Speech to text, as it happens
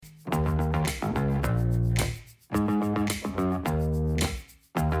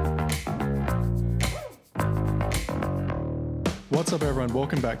What's up, everyone?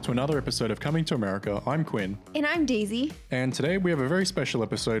 Welcome back to another episode of Coming to America. I'm Quinn. And I'm Daisy. And today we have a very special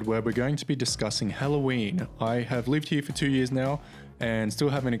episode where we're going to be discussing Halloween. I have lived here for 2 years now and still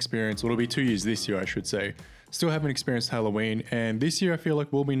haven't experienced, well, it'll be 2 years this year, I should say. Still haven't experienced Halloween, and this year I feel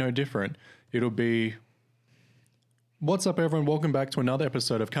like will be no different. It'll be... What's up, everyone? Welcome back to another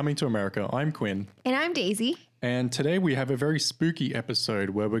episode of Coming to America. I'm Quinn. And I'm Daisy. And today we have a very spooky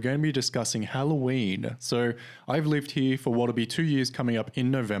episode where we're going to be discussing Halloween. So I've lived here for what'll be 2 years coming up in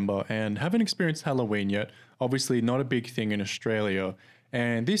November and haven't experienced Halloween yet. Obviously not a big thing in Australia.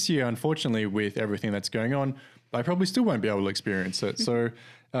 And this year, unfortunately, with everything that's going on, I probably still won't be able to experience it. So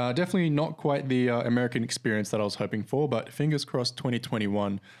definitely not quite the American experience that I was hoping for, but fingers crossed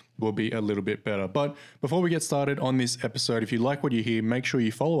 2021 will be a little bit better. But before we get started on this episode, if you like what you hear, make sure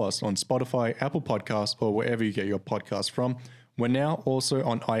you follow us on Spotify, Apple Podcasts, or wherever you get your podcasts from. We're now also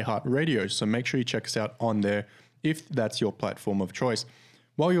on iHeartRadio, so make sure you check us out on there if that's your platform of choice.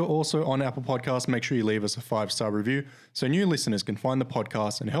 While you're also on Apple Podcasts, make sure you leave us a 5-star review so new listeners can find the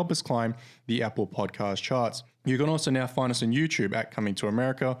podcast and help us climb the Apple Podcast charts. You can also now find us on YouTube at Coming to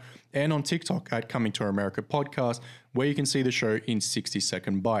America and on TikTok at Coming to America Podcast, where you can see the show in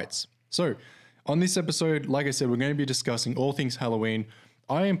 60-second bites. So, on this episode, like I said, we're going to be discussing all things Halloween.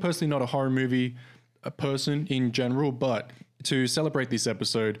 I am personally not a horror movie person in general, but to celebrate this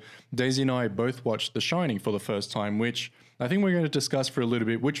episode, Daisy and I both watched The Shining for the first time, which I think we're going to discuss for a little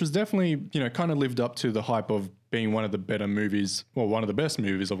bit, which was definitely, kind of lived up to the hype of being one of the better movies, or one of the best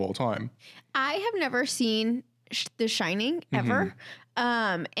movies of all time. I have never seen The Shining ever.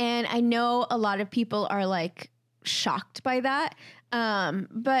 And I know a lot of people are like shocked by that.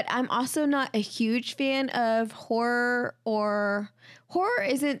 But I'm also not a huge fan of horror, or horror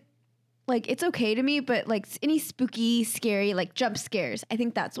isn't like, it's okay to me, but like any spooky, scary, like jump scares, I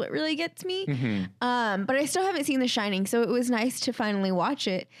think that's what really gets me. But I still haven't seen The Shining, so it was nice to finally watch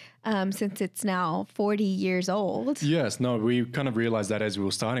it since it's now 40 years old. Yes, no, we kind of realized that as we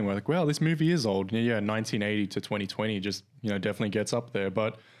were starting. We're like, wow, this movie is old. Yeah, 1980 to 2020 just, definitely gets up there.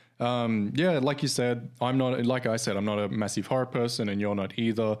 But like you said, I'm not a massive horror person, and you're not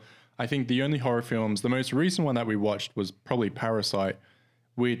either. I think the only horror films, the most recent one that we watched was probably Parasite,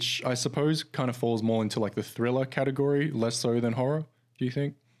 which I suppose kind of falls more into like the thriller category, less so than horror. Do you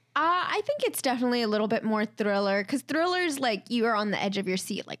think? I think it's definitely a little bit more thriller, because thriller's like you are on the edge of your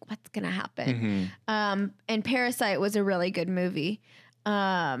seat, like what's going to happen. And Parasite was a really good movie.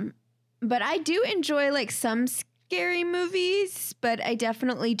 But I do enjoy like some scary movies, but I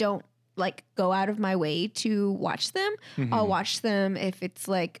definitely don't like go out of my way to watch them. I'll watch them if it's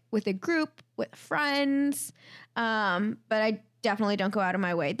like with a group, with friends. But I definitely don't go out of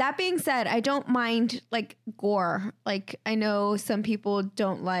my way. That being said, I don't mind like gore. Like I know some people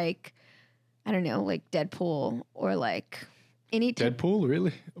don't like, I don't know, like Deadpool or like any Deadpool,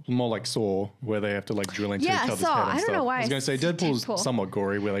 really? More like Saw, where they have to like drill into each other's head and I don't stuff. know why I was going to say Deadpool's somewhat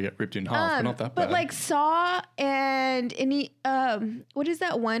gory, where they get ripped in half, but not that bad. But like Saw and any what is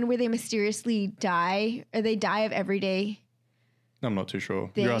that one where they mysteriously die, or they die of everyday? I'm not too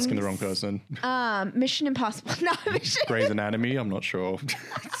sure. You're asking the wrong person. Mission Impossible. Not Mission. Grey's Anatomy. I'm not sure.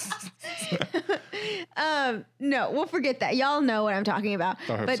 No, we'll forget that. Y'all know what I'm talking about.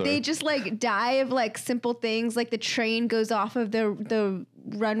 But so. They just like die of like simple things, like the train goes off of the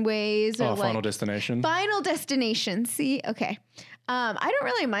runways. Or Final Destination. Final Destination. See, okay. I don't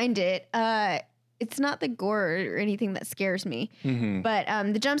really mind it. It's not the gore or anything that scares me, but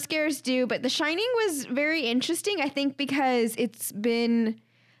the jump scares do. But The Shining was very interesting, I think, because it's been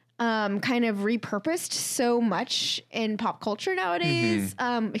kind of repurposed so much in pop culture nowadays,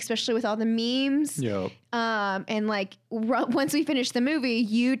 especially with all the memes. Yep. And like once we finished the movie,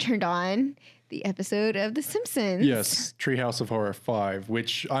 you turned on the episode of The Simpsons. Yes, Treehouse of Horror 5,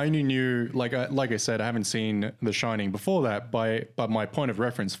 which I only knew, like I said, I haven't seen The Shining before that, but my point of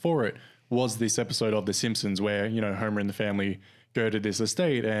reference for it was this episode of The Simpsons where, Homer and the family go to this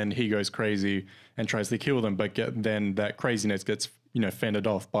estate and he goes crazy and tries to kill them, but then that craziness gets, fended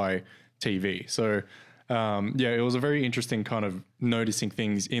off by TV. So, it was a very interesting kind of noticing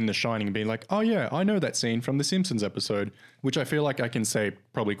things in The Shining and being like, oh yeah, I know that scene from The Simpsons episode, which I feel like I can say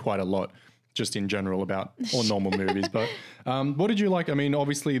probably quite a lot just in general about all normal movies. But what did you like? I mean,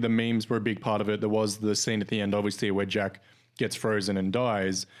 obviously the memes were a big part of it. There was the scene at the end, obviously, where Jack gets frozen and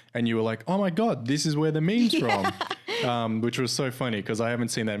dies, and you were like, oh my God, this is where the meme's from, which was so funny because I haven't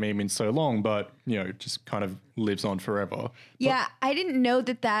seen that meme in so long, but, just kind of lives on forever. Yeah, I didn't know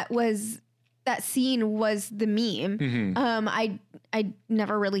that scene was the meme. I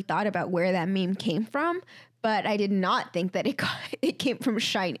never really thought about where that meme came from, but I did not think that it came from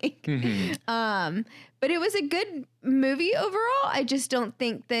Shining. But it was a good movie overall. I just don't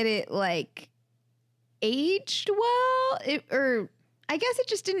think that it like aged well. Or I guess it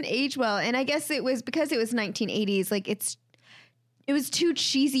just didn't age well. And I guess it was because it was 1980s. Like it was too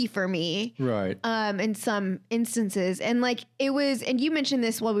cheesy for me. Right. In some instances. And like it was, and you mentioned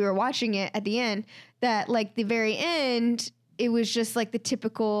this while we were watching it at the end, that like the very end, it was just like the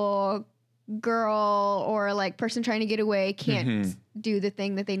typical girl or like person trying to get away can't do the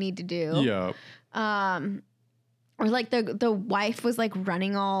thing that they need to do. Yeah. Or like the wife was like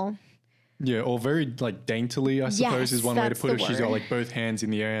running all. Yeah, or very like daintily, I suppose, is one way to put it. She's got like both hands in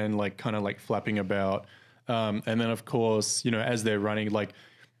the air and like kind of like flapping about. And then of course, you know, as they're running, like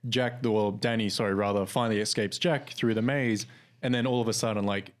Danny, finally escapes Jack through the maze. And then all of a sudden,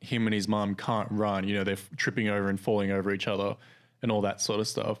 like him and his mom can't run. You know, they're tripping over and falling over each other and all that sort of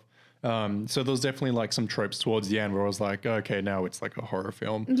stuff. So there's definitely like some tropes towards the end where I was like, okay, now it's like a horror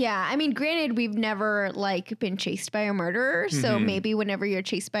film. Yeah. I mean, granted, we've never like been chased by a murderer. So maybe whenever you're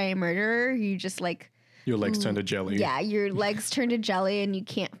chased by a murderer, you just like. Your legs turn to jelly. Yeah. Your legs turn to jelly and you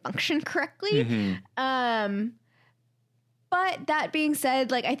can't function correctly. But that being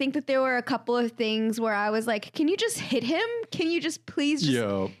said, like, I think that there were a couple of things where I was like, can you just hit him? Can you just please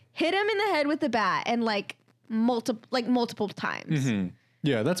just hit him in the head with the bat and like multiple times?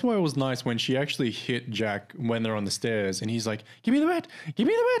 Yeah, that's why it was nice when she actually hit Jack when they're on the stairs and he's like, give me the bat, give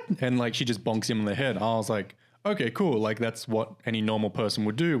me the bat. And like she just bonks him on the head. I was like, okay, cool. Like that's what any normal person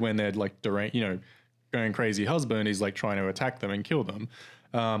would do when they're like, going crazy husband is like trying to attack them and kill them.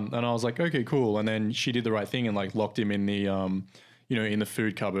 And I was like, okay, cool. And then she did the right thing and like locked him in the, in the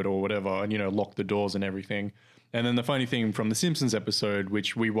food cupboard or whatever and, locked the doors and everything. And then the funny thing from the Simpsons episode,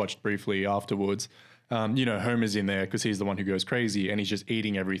 which we watched briefly afterwards, Homer's in there because he's the one who goes crazy and he's just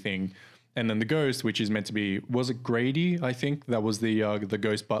eating everything. And then the ghost, which is meant to be, was it Grady? I think that was the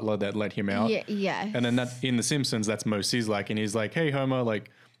ghost butler that let him out. Yeah. And then that in the Simpsons, that's Moe Szyslak, and he's like, "Hey Homer, like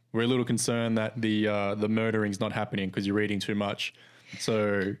we're a little concerned that the murdering's not happening because you're eating too much.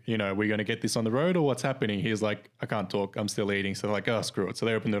 So we're going to get this on the road or what's happening?" He's like, "I can't talk. I'm still eating." So they're like, "Oh, screw it." So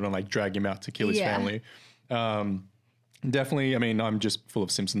they open the door and like drag him out to kill his family. Definitely. I mean, I'm just full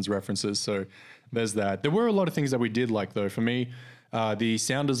of Simpsons references, so there's that. There were a lot of things that we did like, though. For me, the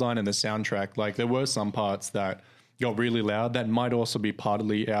sound design and the soundtrack, like there were some parts that got really loud. That might also be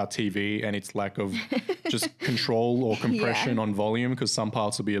partly our TV and its lack of just control or compression on volume, because some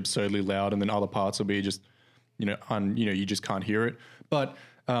parts will be absurdly loud and then other parts will be just, you just can't hear it. But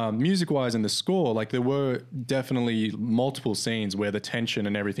music-wise in the score, like there were definitely multiple scenes where the tension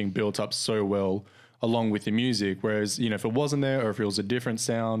and everything built up so well along with the music, whereas, if it wasn't there or if it was a different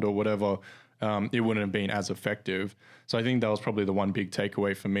sound or whatever, it wouldn't have been as effective. So I think that was probably the one big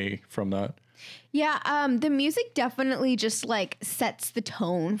takeaway for me from that. Yeah, the music definitely just like sets the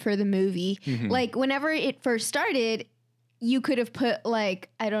tone for the movie. Like whenever it first started, you could have put like,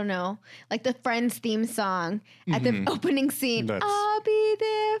 I don't know, like the Friends theme song at the opening scene. I'll be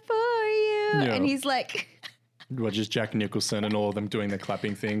there for you. Yeah. And he's like... Well, just Jack Nicholson and all of them doing the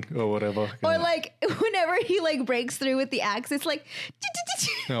clapping thing or whatever. Or like whenever he like breaks through with the axe, it's like...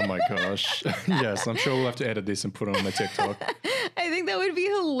 Oh my gosh. Yes, I'm sure we'll have to edit this and put it on the TikTok. I think that would be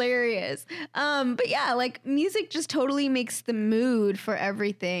hilarious. But yeah, like music just totally makes the mood for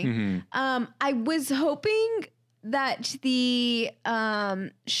everything. I was hoping that the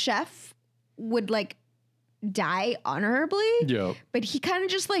chef would like die honorably. Yeah. But he kind of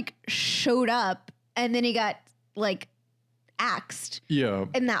just like showed up and then he got like axed. Yeah.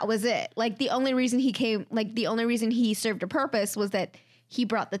 And that was it. Like the only reason he served a purpose was that he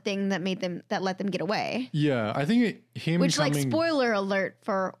brought the thing that let them get away. Yeah, I think like spoiler alert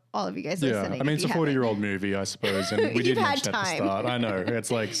for all of you guys listening. I mean, it's a 40-year-old movie, I suppose, and we did mention at the start. I know it's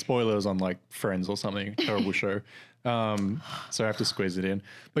like spoilers on like Friends or something, terrible show. So I have to squeeze it in.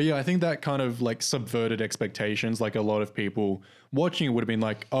 But yeah, I think that kind of like subverted expectations. Like a lot of people watching it would have been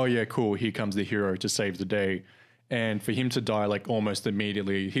like, "Oh yeah, cool, here comes the hero to save the day," and for him to die like almost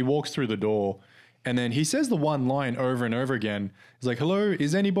immediately, he walks through the door. And then he says the one line over and over again. He's like, "Hello,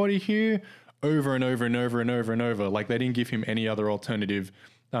 is anybody here?" Over and over and over and over and over. Like they didn't give him any other alternative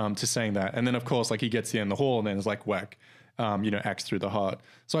to saying that. And then of course, like he gets in the hall and then it's like whack, axe through the heart.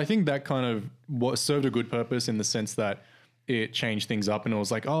 So I think that kind of served a good purpose in the sense that it changed things up and it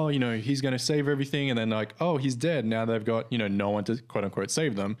was like, oh, he's going to save everything. And then like, oh, he's dead. Now they've got, no one to quote unquote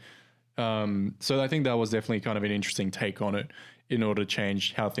save them. So I think that was definitely kind of an interesting take on it in order to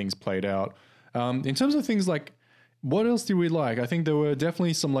change how things played out. In terms of things like, what else do we like? I think there were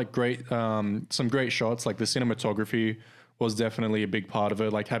definitely some like great shots. Like the cinematography was definitely a big part of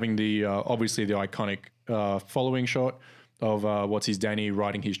it. Like having the obviously the iconic following shot of what's his Danny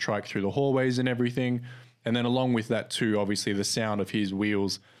riding his trike through the hallways and everything. And then along with that too, obviously the sound of his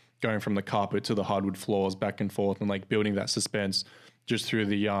wheels going from the carpet to the hardwood floors back and forth and like building that suspense just through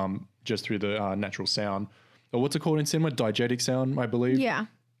the natural sound. Or what's it called in cinema? Diegetic sound, I believe. Yeah.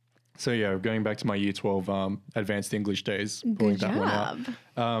 So yeah, going back to my year 12 advanced English days, pulling that one out.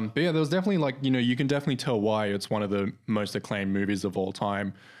 But yeah, there was definitely like, you can definitely tell why it's one of the most acclaimed movies of all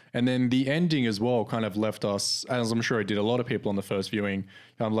time. And then the ending as well kind of left us, as I'm sure it did a lot of people on the first viewing,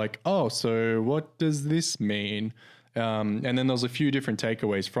 I'm like, oh, so what does this mean? And then there was a few different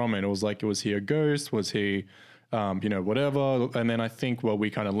takeaways from it. It was like, was he a ghost? Was he, whatever? And then I think what we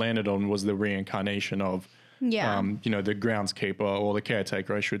kind of landed on was the reincarnation of, the groundskeeper or the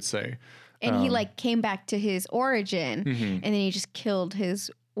caretaker, I should say. And he like came back to his origin and then he just killed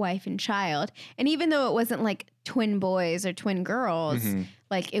his wife and child. And even though it wasn't like twin boys or twin girls,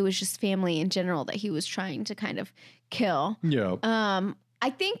 like it was just family in general that he was trying to kind of kill. Yeah.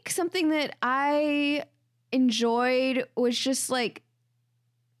 I think something that I enjoyed was just the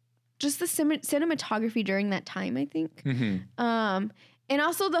cinematography during that time, I think. And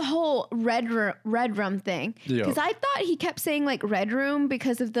also the whole red room thing. Because I thought he kept saying like red room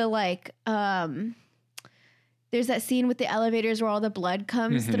because of the like, there's that scene with the elevators where all the blood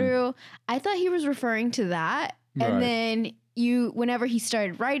comes through. I thought he was referring to that. Right. And then whenever he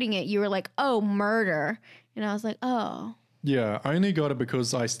started writing it, you were like, oh, murder. And I was like, oh. Yeah, I only got it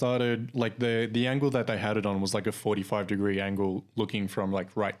because I started, like, the angle that they had it on was like a 45-degree angle looking from like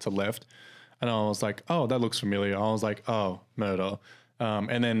right to left. And I was like, oh, that looks familiar. I was like, oh, murder.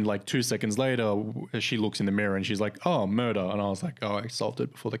 And then like 2 seconds later, she looks in the mirror and she's like, oh, murder. And I was like, oh, I solved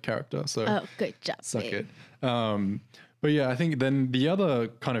it before the character. So oh, good job. Suck it. But yeah, I think then the other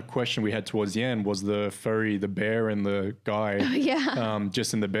kind of question we had towards the end was the furry, the bear and the guy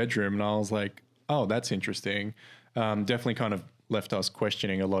just in the bedroom. And I was like, oh, that's interesting. Definitely kind of left us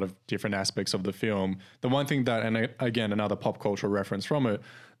questioning a lot of different aspects of the film. The one thing that, and again, another pop culture reference from it,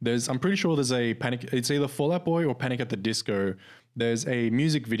 I'm pretty sure there's a it's either Fall Out Boy or Panic at the Disco. There's a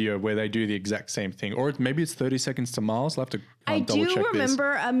music video where they do the exact same thing, or maybe it's 30 Seconds to Mars. I'll have to double check this. I do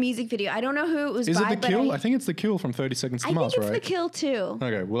remember a music video. I don't know who it was by. Is it The Kill? I think it's The Kill from 30 Seconds to Mars, right? I think it's The Kill too.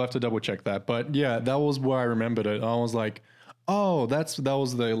 Okay, we'll have to double check that. But yeah, that was where I remembered it. I was like, oh, that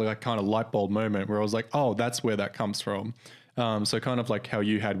was the like kind of light bulb moment where I was like, oh, that's where that comes from. So kind of like how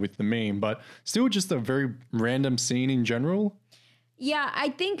you had with the meme, but still just a very random scene in general. Yeah, I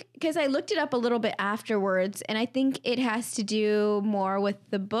think because I looked it up a little bit afterwards, and I think it has to do more with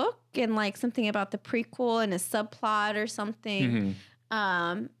the book and like something about the prequel and a subplot or something.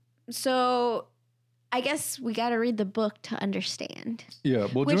 So I guess we got to read the book to understand. Yeah,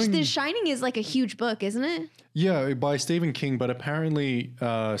 well, The Shining is like a huge book, isn't it? Yeah, by Stephen King, but apparently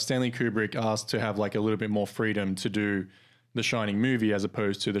Stanley Kubrick asked to have like a little bit more freedom to do the Shining movie as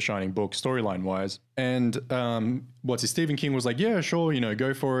opposed to the Shining book storyline wise. And Stephen King was like, yeah, sure,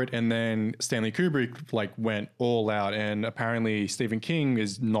 go for it. And then Stanley Kubrick like went all out, and apparently Stephen King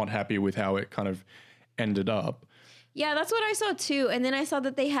is not happy with how it kind of ended up. Yeah, that's what I saw too. And then I saw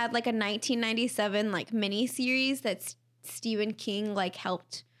that they had like a 1997 like mini series that Stephen King like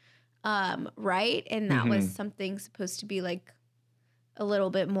helped write, and that was something supposed to be like a little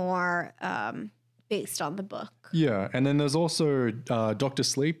bit more based on the book. Yeah, and then there's also Dr.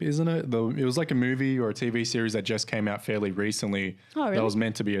 Sleep, isn't it? It was like a movie or a TV series that just came out fairly recently. Oh, really? That was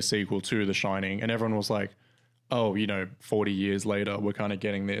meant to be a sequel to The Shining, and everyone was like, oh, 40 years later, we're kind of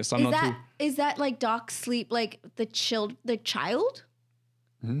getting this. Is that like Doc Sleep, like the child?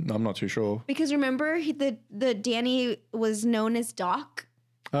 I'm not too sure. Because remember, the Danny was known as Doc.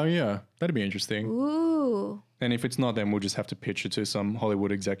 Oh, yeah. That'd be interesting. Ooh. And if it's not, then we'll just have to pitch it to some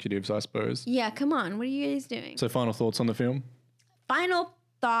Hollywood executives, I suppose. Yeah, come on. What are you guys doing? So final thoughts on the film? Final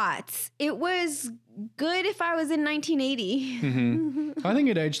thoughts. It was good if I was in 1980. I think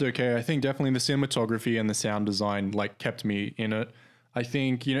it aged okay. I think definitely the cinematography and the sound design like kept me in it. I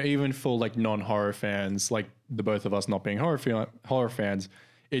think, even for like non-horror fans, like the both of us not being horror fans,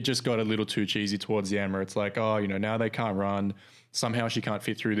 it just got a little too cheesy towards the end where it's like, oh, now they can't run. Somehow she can't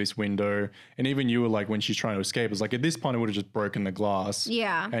fit through this window. And even you were like, when she's trying to escape, it's like at this point I would have just broken the glass.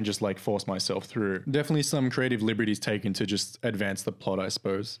 Yeah. And just like forced myself through. Definitely some creative liberties taken to just advance the plot, I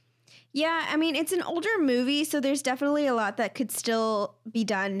suppose. Yeah, I mean, it's an older movie, so there's definitely a lot that could still be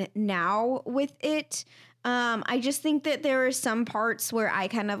done now with it. I just think that there are some parts where I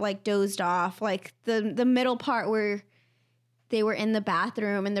kind of like dozed off, like the middle part where they were in the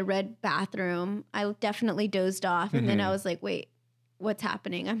bathroom, in the red bathroom. I definitely dozed off, and then I was like, wait, what's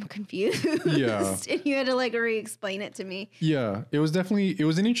happening? I'm confused. Yeah. And you had to like re-explain it to me. Yeah, it was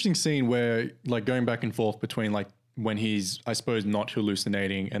an interesting scene where like going back and forth between like when he's, I suppose, not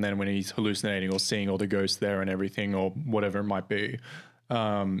hallucinating and then when he's hallucinating or seeing all the ghosts there and everything or whatever it might be.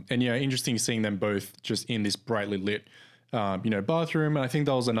 And yeah, interesting seeing them both just in this brightly lit, bathroom. And I think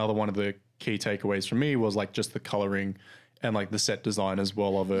that was another one of the key takeaways for me was like just the coloring and like the set design as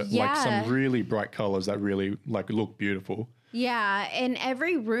well of it. Yeah. Like some really bright colors that really like look beautiful. Yeah, and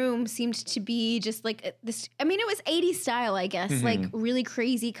every room seemed to be just like this. I mean, it was 80s style, I guess, like really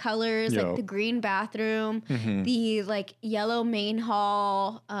crazy colors, like the green bathroom, the like yellow main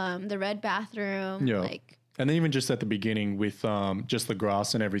hall, the red bathroom, like. And then even just at the beginning with just the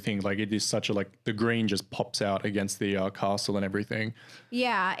grass and everything, like it is such a like the green just pops out against the castle and everything.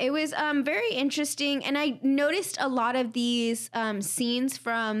 Yeah, it was very interesting. And I noticed a lot of these scenes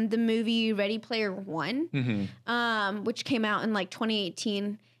from the movie Ready Player One, which came out in like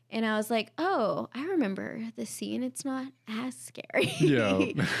 2018. And I was like, oh, I remember this scene. It's not as scary.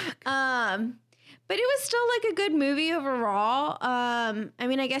 Yeah. But it was still like a good movie overall. I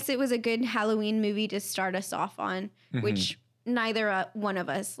mean, I guess it was a good Halloween movie to start us off on, which neither one of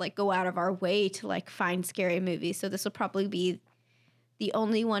us like go out of our way to like find scary movies. So this will probably be the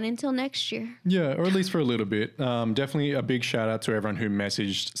only one until next year. Yeah, or at least for a little bit. Definitely a big shout out to everyone who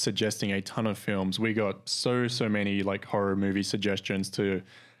messaged suggesting a ton of films. We got so many like horror movie suggestions to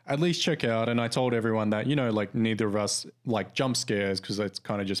at least check out. And I told everyone that, like neither of us like jump scares because it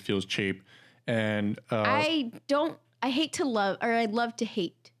kind of just feels cheap. And I love to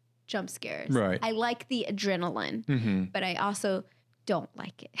hate jump scares. Right. I like the adrenaline, but I also don't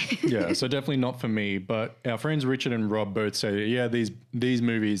like it. Yeah, so definitely not for me. But our friends Richard and Rob both say, yeah, these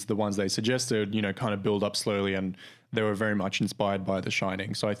movies, the ones they suggested, kind of build up slowly, and they were very much inspired by The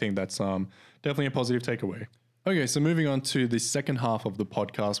Shining. So I think that's definitely a positive takeaway. Okay, so moving on to the second half of the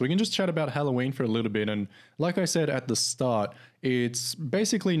podcast, we can just chat about Halloween for a little bit. And like I said at the start, it's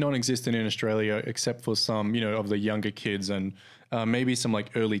basically non-existent in Australia except for some, of the younger kids and maybe some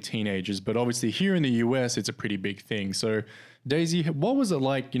like early teenagers. But obviously here in the US, it's a pretty big thing. So Daisy, what was it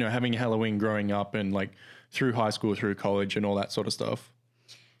like, having Halloween growing up and like through high school, through college and all that sort of stuff?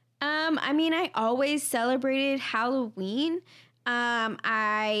 I mean, I always celebrated Halloween.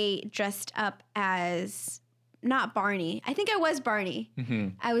 I dressed up as... not Barney. I think I was Barney.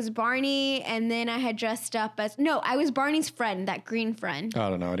 I was Barney, and then I had dressed up as... No, I was Barney's friend, that green friend. I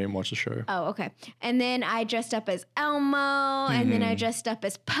don't know. I didn't watch the show. Oh, okay. And then I dressed up as Elmo, and then I dressed up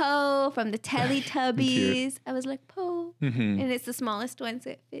as Poe from the Teletubbies. I was like, Poe. And it's the smallest one, so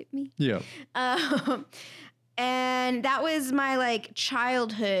it fit me. Yeah. And that was my, like,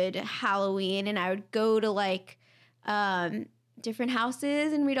 childhood Halloween, and I would go to, like... different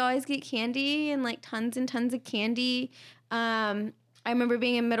houses, and we'd always get candy and like tons and tons of candy. I remember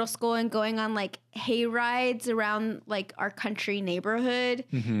being in middle school and going on like hay rides around like our country neighborhood,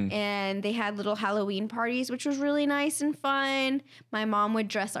 and they had little Halloween parties, which was really nice and fun. My mom would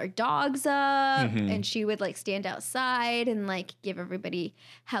dress our dogs up, and she would like stand outside and like give everybody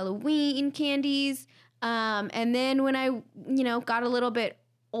Halloween candies. And then when I, got a little bit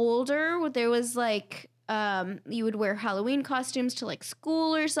older, there was like you would wear Halloween costumes to like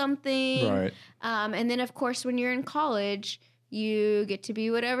school or something. Right. And then of course when you're in college, you get to be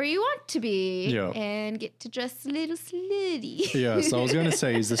whatever you want to be and get to dress a little slutty. Yeah, so I was going to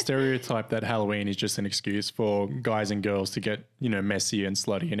say, is the stereotype that Halloween is just an excuse for guys and girls to get, messy and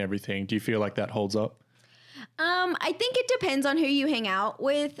slutty and everything. Do you feel like that holds up? I think it depends on who you hang out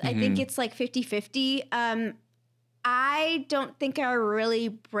with. I think it's like 50-50. I don't think I really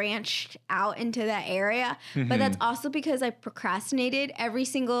branched out into that area, but that's also because I procrastinated. Every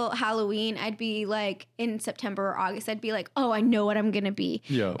single Halloween, I'd be like, in September or August, I'd be like, oh, I know what I'm going to be.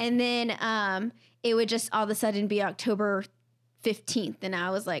 Yeah. And then it would just all of a sudden be October 15th. And I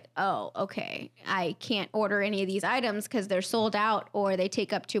was like, oh, okay, I can't order any of these items because they're sold out or they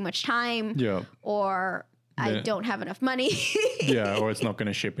take up too much time. Yeah. Or I don't have enough money. Yeah, or it's not going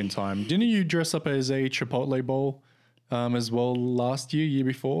to ship in time. Didn't you dress up as a Chipotle bowl as well last year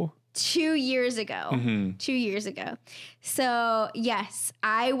before? 2 years ago. 2 years ago. So, yes,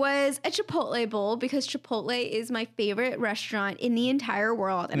 I was a Chipotle bowl because Chipotle is my favorite restaurant in the entire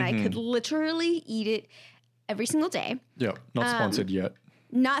world, and I could literally eat it every single day. Yeah, not sponsored yet.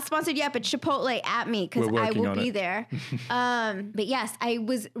 Not sponsored yet, but Chipotle at me because I will be there. But yes, I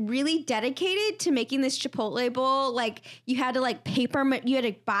was really dedicated to making this Chipotle bowl. Like you had to like you had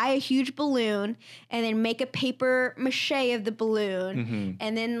to buy a huge balloon and then make a paper mache of the balloon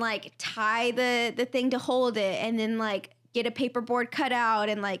and then like tie the thing to hold it and then like get a paper board cut out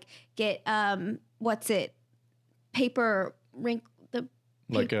and like get paper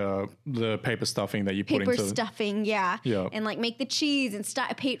like the paper stuffing that you put paper into stuffing, yeah. And like make the cheese and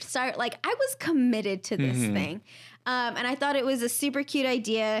start. Like I was committed to this thing. And I thought it was a super cute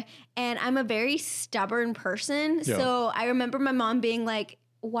idea. And I'm a very stubborn person. So I remember my mom being like,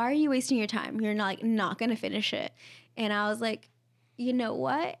 why are you wasting your time? You're not going to finish it. And I was like, you know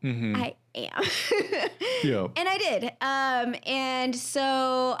what? I am. And I did. And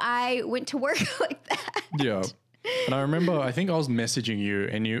so I went to work like that. Yeah. And I remember, I think I was messaging you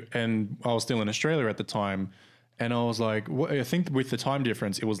and I was still in Australia at the time. And I was like, I think with the time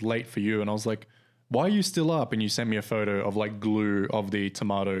difference, it was late for you. And I was like, why are you still up? And you sent me a photo of like glue of the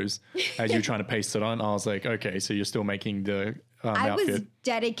tomatoes as you're trying to paste it on. I was like, okay, so you're still making the I outfit. was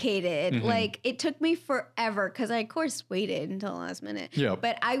dedicated. Like it took me forever because I of course waited until the last minute. Yeah.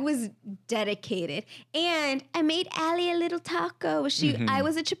 But I was dedicated. And I made Allie a little taco. I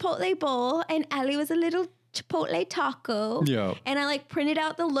was a Chipotle bowl and Allie was a little Chipotle taco. Yeah. And I like printed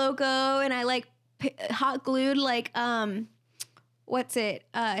out the logo and I like hot glued like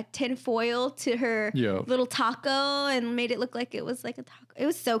tin foil to her little taco and made it look like it was like a taco. It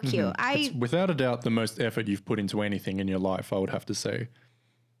was so cute. It's without a doubt the most effort you've put into anything in your life, I would have to say.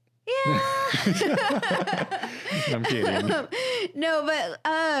 Yeah. I'm kidding. No,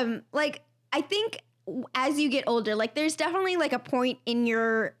 but like I think as you get older, like there's definitely like a point in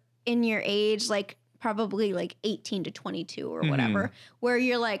your age, like probably like 18 to 22 or whatever, where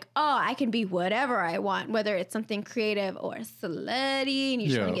you're like, oh, I can be whatever I want, whether it's something creative or slutty and you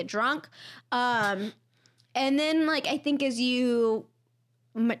just want to get drunk. And then like, I think as you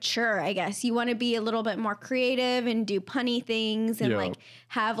mature, I guess you want to be a little bit more creative and do punny things and like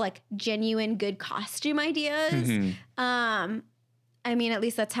have like genuine good costume ideas. I mean, at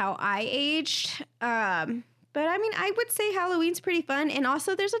least that's how I aged. But I mean, I would say Halloween's pretty fun. And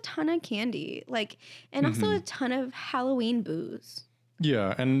also there's a ton of candy, like, and also a ton of Halloween booze.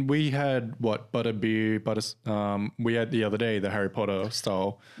 Yeah. And we had we had the other day, the Harry Potter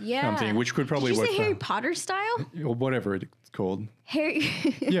style thing, which could probably Did you work say Harry Potter style? Or whatever it's called. Harry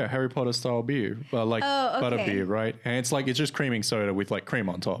Potter style beer. Like butter beer, right? And it's like, it's just creaming soda with like cream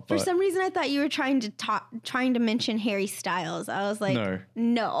on top. For some reason, I thought you were trying to mention Harry Styles. I was like,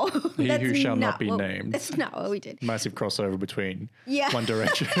 no. He who shall not be named. That's not what we did. Massive crossover between One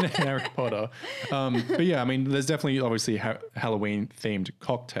Direction and Harry Potter. But yeah, I mean, there's definitely obviously Halloween themed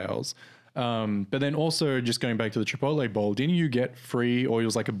cocktails. But then also just going back to the Chipotle bowl, didn't you get free, or it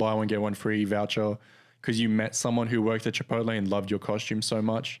was like a buy one, get one free voucher because you met someone who worked at Chipotle and loved your costume so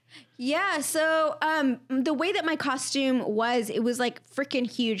much? Yeah. So the way that my costume was, it was like freaking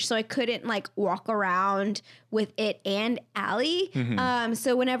huge. So I couldn't like walk around with it and Allie.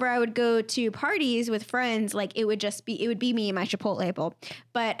 So whenever I would go to parties with friends, like it would be me and my Chipotle bowl.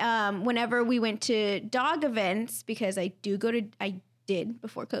 But whenever we went to dog events, because I did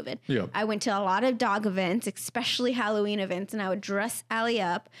before COVID. I went to a lot of dog events, especially Halloween events, and I would dress Allie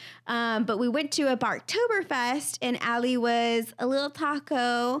up. But we went to a Barktoberfest and Allie was a little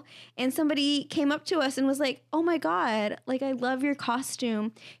taco and somebody came up to us and was like, oh my God, like I love your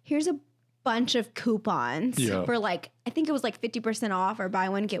costume. Here's a bunch of coupons for like, I think it was like 50% off or buy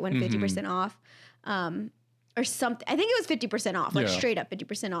one, get one 50% off. Or something. I think it was 50% off, like straight up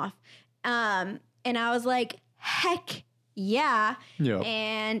 50% off. And I was like, heck yeah.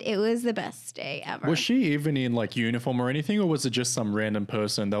 And it was the best day ever. Was she even in like uniform or anything, or was it just some random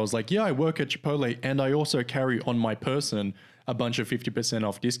person that was like, yeah, I work at Chipotle and I also carry on my person a bunch of 50%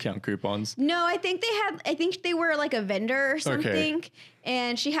 off discount coupons? No, I think they were like a vendor or something. Okay.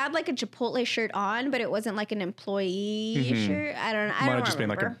 And she had like a Chipotle shirt on, but it wasn't like an employee shirt. I don't know. Might have just been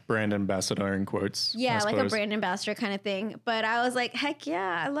like a brand ambassador in quotes. Yeah, like a brand ambassador kind of thing. But I was like, heck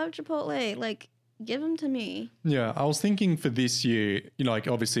yeah, I love Chipotle. Like, give them to me. Yeah, I was thinking for this year, like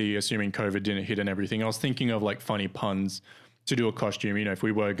obviously assuming COVID didn't hit and everything, I was thinking of like funny puns to do a costume, if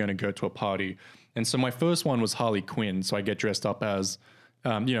we were going to go to a party. And so my first one was Harley Quinn. So I get dressed up as,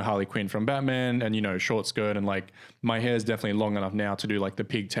 Harley Quinn from Batman and, short skirt, and like my hair is definitely long enough now to do like the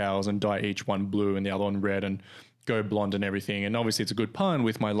pigtails and dye each one blue and the other one red and go blonde and everything. And obviously it's a good pun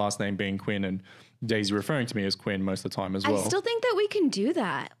with my last name being Quinn and Daisy referring to me as Quinn most of the time as well. I still think that we can do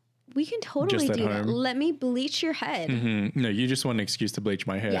that. We can totally do that. Let me bleach your head. No, you just want an excuse to bleach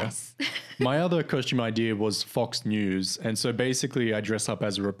my hair. Yes. My other costume idea was Fox News. And so basically I dress up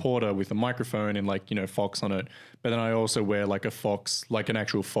as a reporter with a microphone and like, Fox on it. But then I also wear like a Fox, like an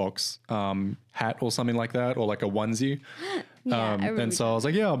actual Fox hat or something like that, or like a onesie. And so I was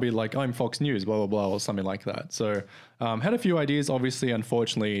like, yeah, I'll be like, I'm Fox News, blah, blah, blah, or something like that. So had a few ideas, obviously,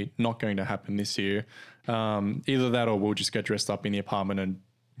 unfortunately, not going to happen this year. Either that or we'll just get dressed up in the apartment and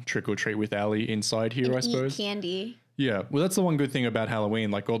trick or treat with Allie inside here, I suppose. Eat candy. Yeah, well, that's the one good thing about Halloween.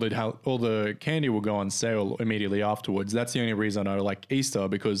 Like all the candy will go on sale immediately afterwards. That's the only reason I like Easter,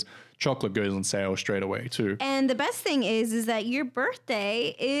 because chocolate goes on sale straight away too. And the best thing is that your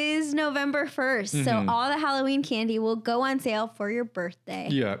birthday is November 1st. So all the Halloween candy will go on sale for your birthday.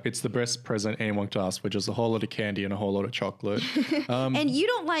 Yeah, it's the best present anyone could ask for, just a whole lot of candy and a whole lot of chocolate. And you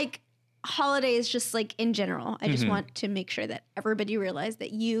don't like holidays just like in general. I just want to make sure that everybody realize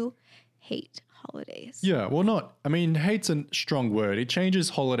that you hate holidays. Yeah, well, hate's a strong word. It changes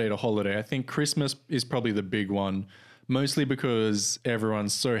holiday to holiday. I think Christmas is probably the big one, mostly because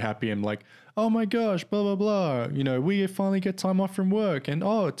everyone's so happy and like, oh my gosh, blah, blah, blah. You know, we finally get time off from work, and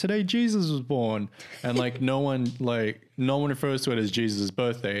today Jesus was born. And like no one refers to it as Jesus'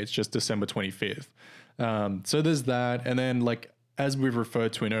 birthday. It's just December 25th. So there's that. And then like, as we've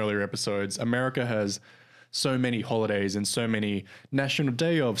referred to in earlier episodes, America has so many holidays and so many National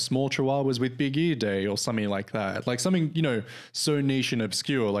Day of Small Chihuahuas with Big Ear Day or something like that. Like something, so niche and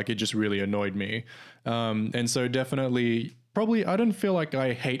obscure, like it just really annoyed me. And so definitely, probably, I don't feel like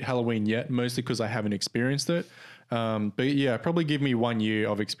I hate Halloween yet, mostly because I haven't experienced it. But yeah, probably give me 1 year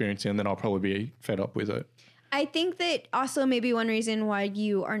of experience and then I'll probably be fed up with it. I think that also maybe one reason why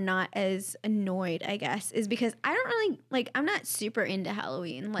you are not as annoyed, I guess, is because I don't really, I'm not super into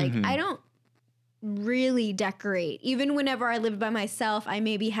Halloween. I don't really decorate. Even whenever I lived by myself, I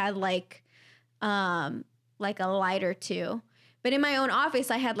maybe had like a light or two. But in my own office,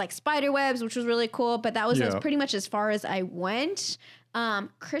 I had like spider webs, which was really cool. But that was pretty much as far as I went.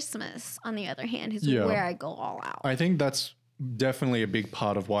 Christmas, on the other hand, is where I go all out. I think that's definitely a big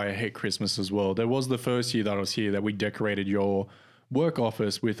part of why I hate Christmas as well. There was the first year that I was here that we decorated your work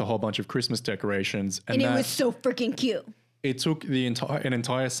office with a whole bunch of Christmas decorations. And it was so freaking cute. It took an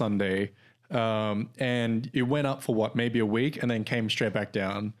entire Sunday. And it went up for maybe a week and then came straight back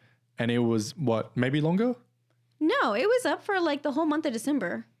down. And it was maybe longer? No, it was up for like the whole month of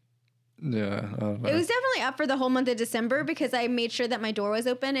December. Yeah. It was definitely up for the whole month of December because I made sure that my door was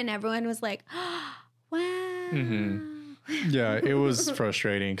open and everyone was like, oh, wow. Mm-hmm. Yeah, it was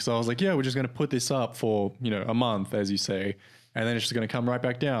frustrating because I was like, yeah, we're just going to put this up for, a month, as you say. And then it's just going to come right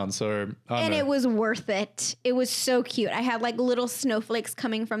back down. So, and it was worth it. It was so cute. I had like little snowflakes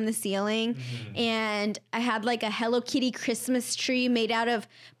coming from the ceiling. And I had like a Hello Kitty Christmas tree made out of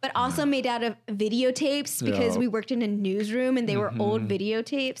videotapes because we worked in a newsroom and they were old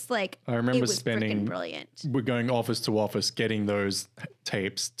videotapes. Like, I remember it was freaking brilliant. We're going office to office, getting those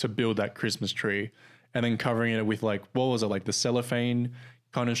tapes to build that Christmas tree and then covering it with like, what was it? Like the cellophane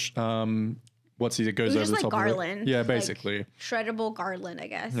kind of, it goes over the top garland. Of it. Yeah, basically. Like shreddable garland, I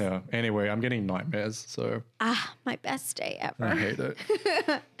guess. Yeah. Anyway, I'm getting nightmares, so. My best day ever. I hate it.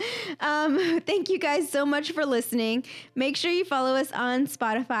 Thank you guys so much for listening. Make sure you follow us on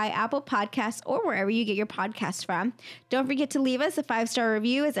Spotify, Apple Podcasts, or wherever you get your podcasts from. Don't forget to leave us a 5-star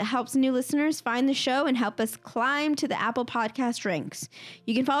review as it helps new listeners find the show and help us climb to the Apple Podcast ranks.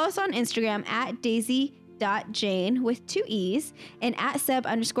 You can follow us on Instagram at Daisy.Jane with 2 E's and at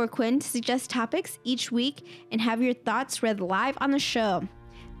Seb_Quinn to suggest topics each week and have your thoughts read live on the show.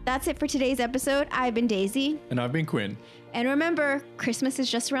 That's it for today's episode. I've been Daisy. And I've been Quinn. And remember, Christmas is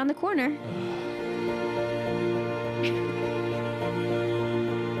just around the corner.